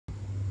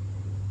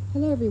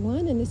Hello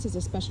everyone, and this is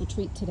a special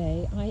treat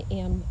today. I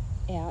am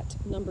at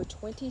number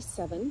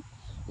 27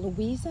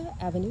 Louisa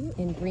Avenue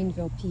in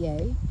Greenville, PA.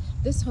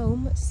 This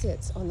home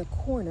sits on the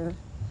corner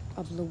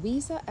of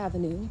Louisa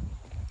Avenue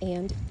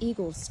and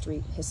Eagle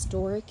Street,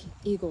 historic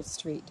Eagle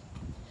Street.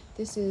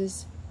 This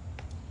is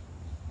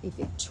a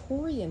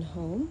Victorian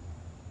home,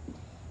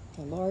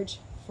 a large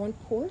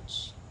front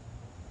porch,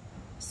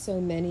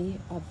 so many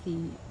of the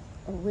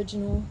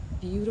original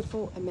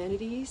beautiful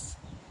amenities.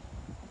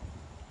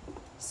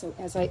 So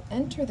as I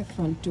enter the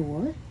front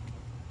door,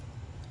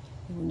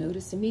 you will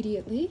notice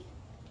immediately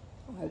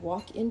I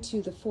walk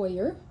into the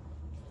foyer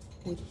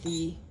with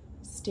the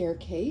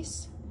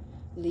staircase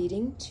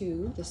leading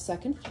to the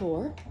second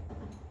floor.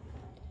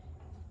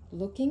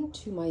 Looking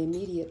to my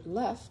immediate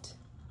left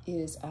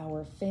is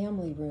our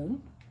family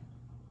room.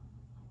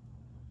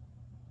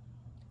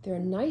 There are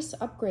nice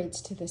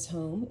upgrades to this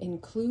home,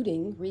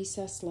 including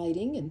recessed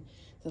lighting and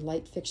the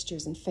light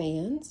fixtures and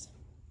fans.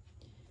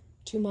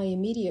 To my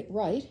immediate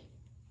right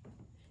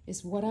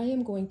is what I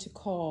am going to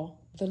call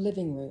the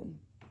living room.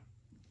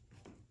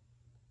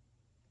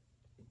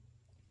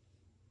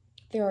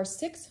 There are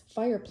 6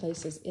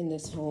 fireplaces in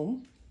this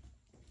home,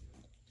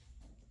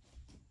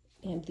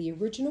 and the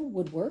original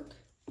woodwork,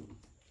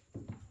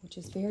 which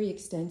is very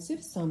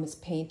extensive. Some is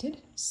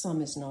painted,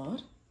 some is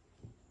not.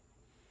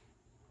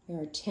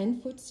 There are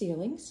 10-foot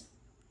ceilings.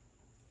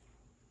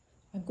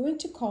 I'm going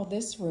to call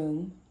this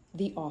room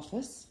the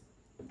office.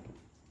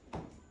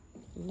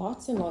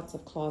 Lots and lots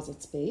of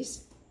closet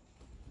space.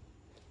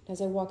 As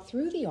I walk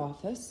through the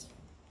office,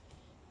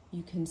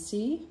 you can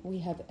see we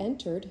have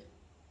entered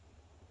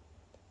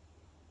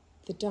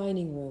the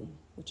dining room,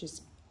 which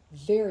is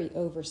very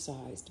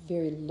oversized,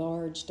 very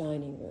large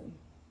dining room.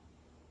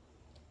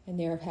 And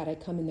there, had I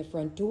come in the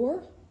front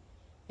door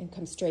and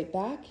come straight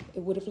back,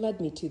 it would have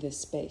led me to this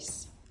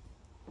space.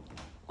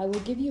 I will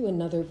give you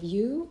another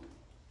view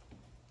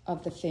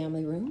of the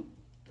family room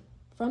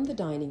from the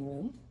dining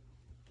room,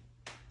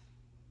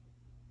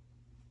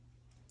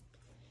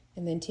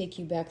 and then take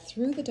you back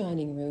through the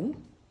dining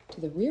room. To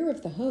the rear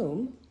of the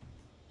home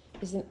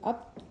is an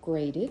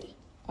updated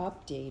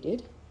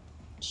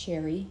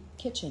cherry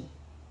kitchen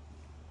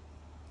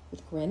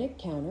with granite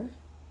counter,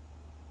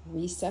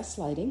 recessed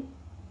lighting,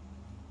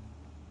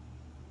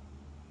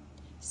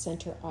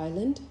 center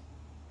island,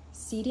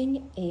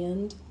 seating,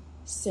 and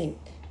sink.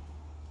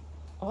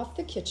 Off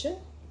the kitchen,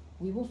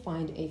 we will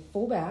find a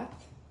full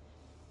bath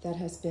that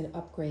has been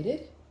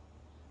upgraded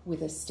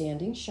with a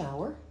standing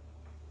shower.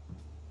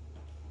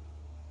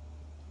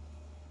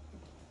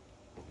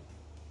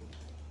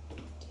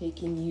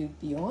 Taking you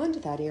beyond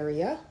that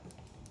area,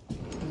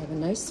 we have a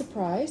nice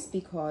surprise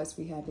because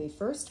we have a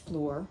first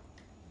floor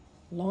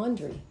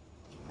laundry.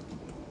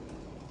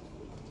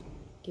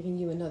 Giving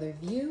you another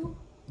view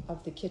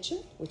of the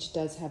kitchen, which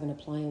does have an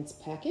appliance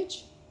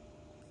package.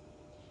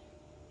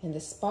 And the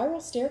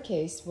spiral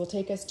staircase will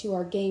take us to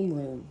our game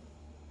room.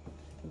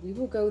 We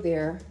will go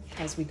there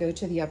as we go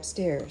to the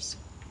upstairs.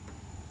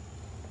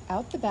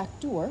 Out the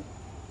back door,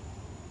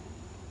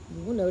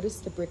 you will notice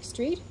the brick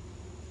street,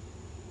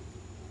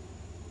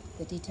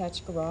 the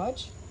detached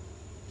garage,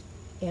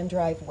 and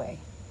driveway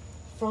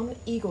from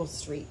Eagle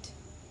Street.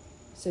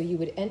 So you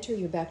would enter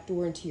your back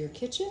door into your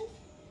kitchen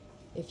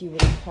if you were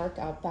to park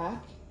out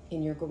back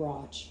in your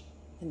garage.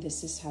 And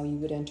this is how you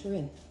would enter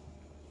in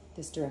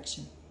this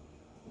direction.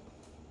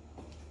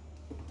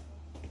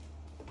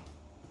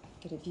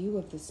 Get a view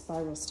of the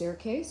spiral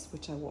staircase,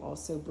 which I will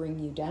also bring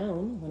you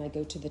down when I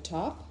go to the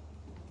top.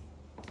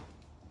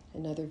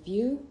 Another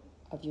view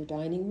of your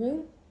dining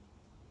room.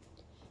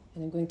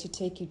 And I'm going to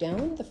take you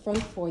down the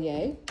front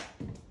foyer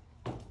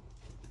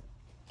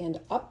and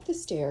up the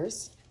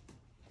stairs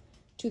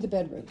to the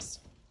bedrooms.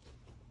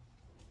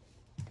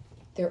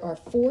 There are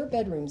 4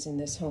 bedrooms in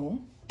this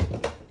home,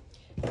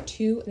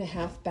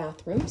 2.5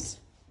 bathrooms,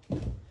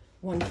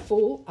 1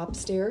 full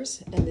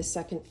upstairs and the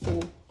second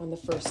full on the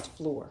first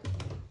floor.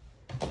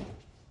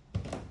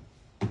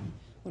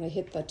 When I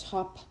hit the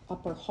top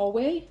upper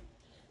hallway,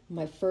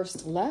 my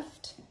first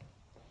left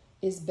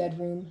is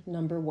bedroom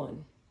number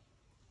 1.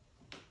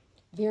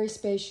 Very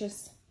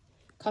spacious,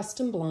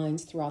 custom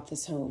blinds throughout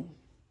this home.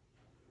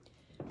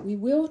 We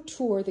will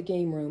tour the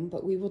game room,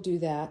 but we will do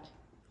that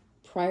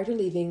prior to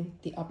leaving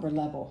the upper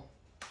level.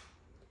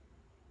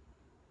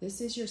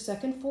 This is your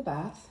second full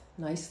bath,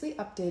 nicely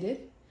updated,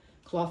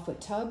 clawfoot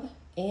tub,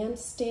 and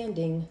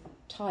standing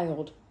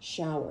tiled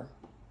shower.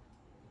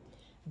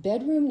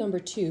 Bedroom number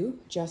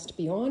 2, just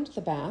beyond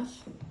the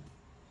bath,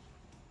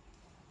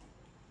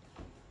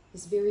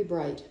 is very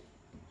bright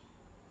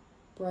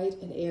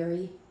and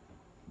airy.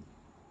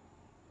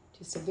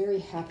 Just a very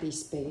happy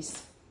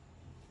space.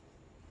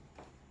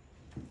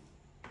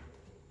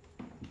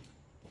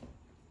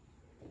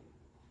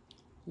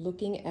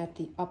 Looking at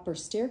the upper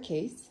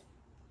staircase,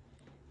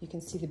 you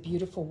can see the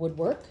beautiful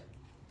woodwork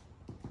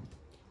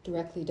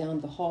directly down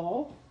the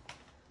hall,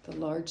 the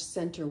large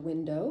center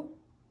window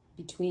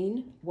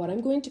between what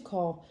I'm going to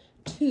call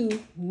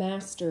 2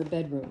 master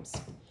bedrooms,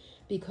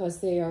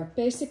 because they are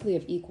basically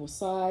of equal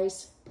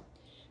size.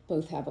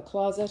 Both have a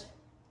closet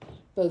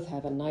Both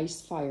have a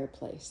nice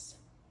fireplace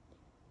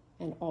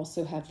and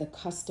also have the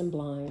custom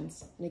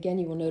blinds. And again,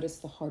 you will notice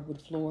the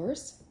hardwood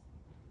floors.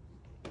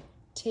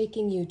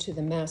 Taking you to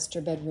the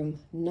master bedroom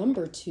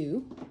number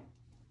 2.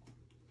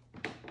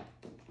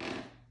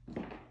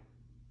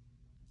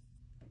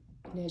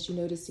 And as you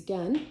notice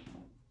again,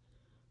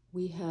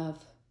 we have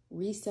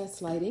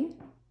recessed lighting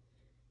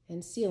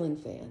and ceiling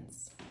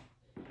fans.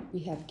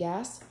 We have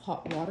gas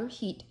hot water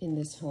heat in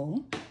this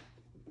home.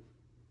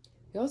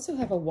 We also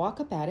have a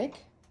walk-up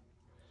attic.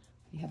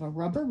 We have a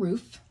rubber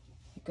roof.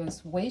 It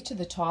goes way to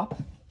the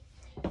top.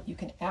 You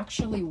can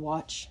actually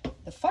watch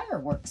the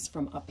fireworks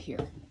from up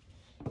here.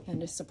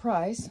 And a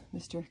surprise,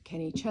 Mr.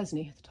 Kenny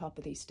Chesney at the top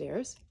of these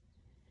stairs.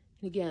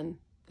 And again,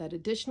 that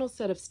additional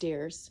set of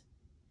stairs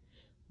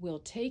will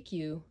take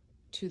you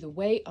to the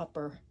way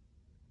upper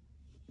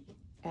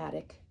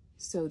attic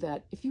so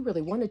that if you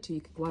really wanted to,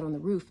 you could go out on the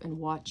roof and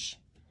watch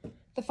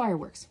the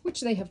fireworks,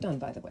 which they have done,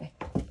 by the way.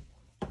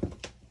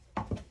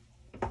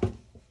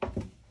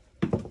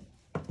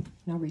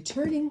 Now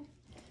returning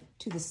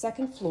to the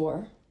second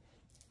floor,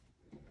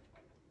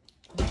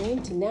 I'm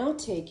going to now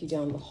take you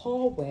down the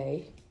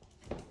hallway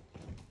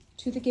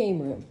to the game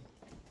room.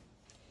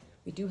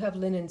 We do have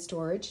linen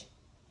storage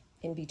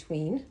in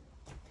between.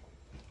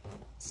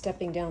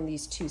 Stepping down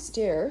these 2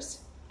 stairs,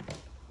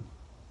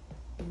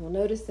 you'll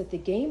notice that the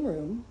game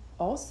room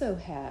also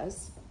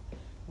has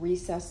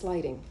recessed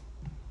lighting.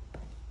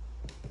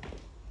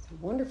 It's a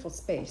wonderful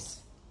space.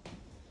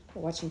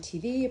 You're watching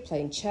TV, you're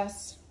playing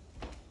chess.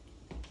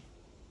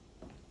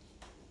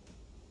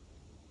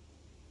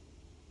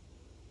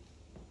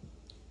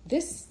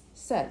 This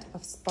set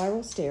of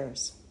spiral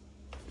stairs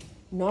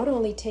not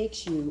only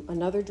takes you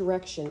another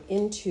direction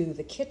into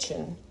the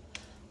kitchen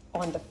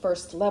on the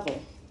first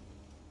level,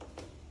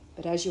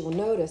 but as you will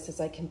notice,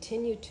 as I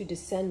continue to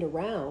descend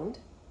around,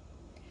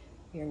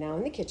 we are now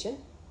in the kitchen.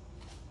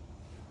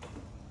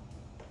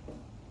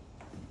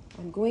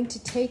 I'm going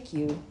to take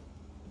you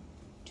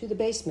to the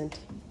basement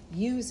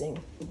using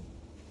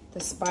the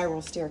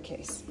spiral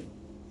staircase.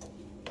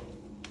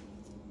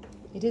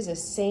 It is a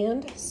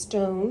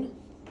sandstone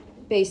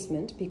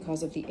basement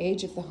because of the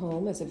age of the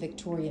home as a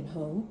Victorian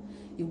home.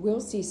 You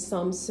will see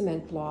some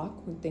cement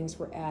block when things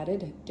were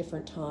added at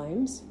different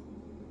times.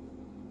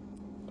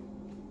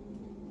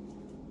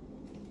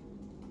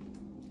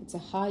 It's a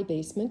high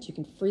basement. You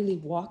can freely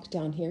walk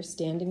down here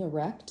standing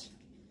erect.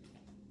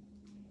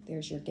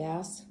 There's your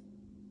gas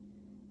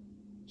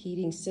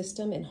heating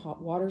system and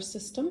hot water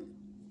system.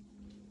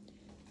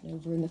 And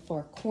over in the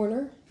far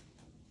corner,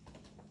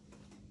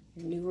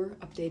 your newer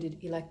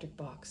updated electric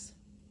box.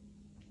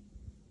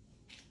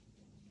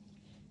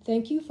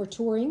 Thank you for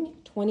touring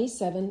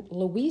 27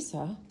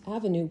 Louisa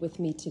Avenue with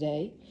me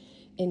today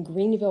in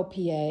Greenville,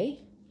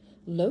 PA,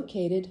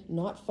 located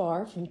not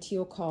far from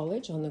Thiel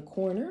College on the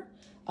corner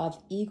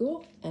of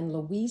Eagle and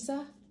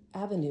Louisa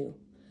Avenue.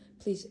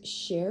 Please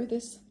share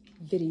this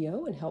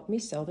video and help me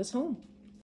sell this home.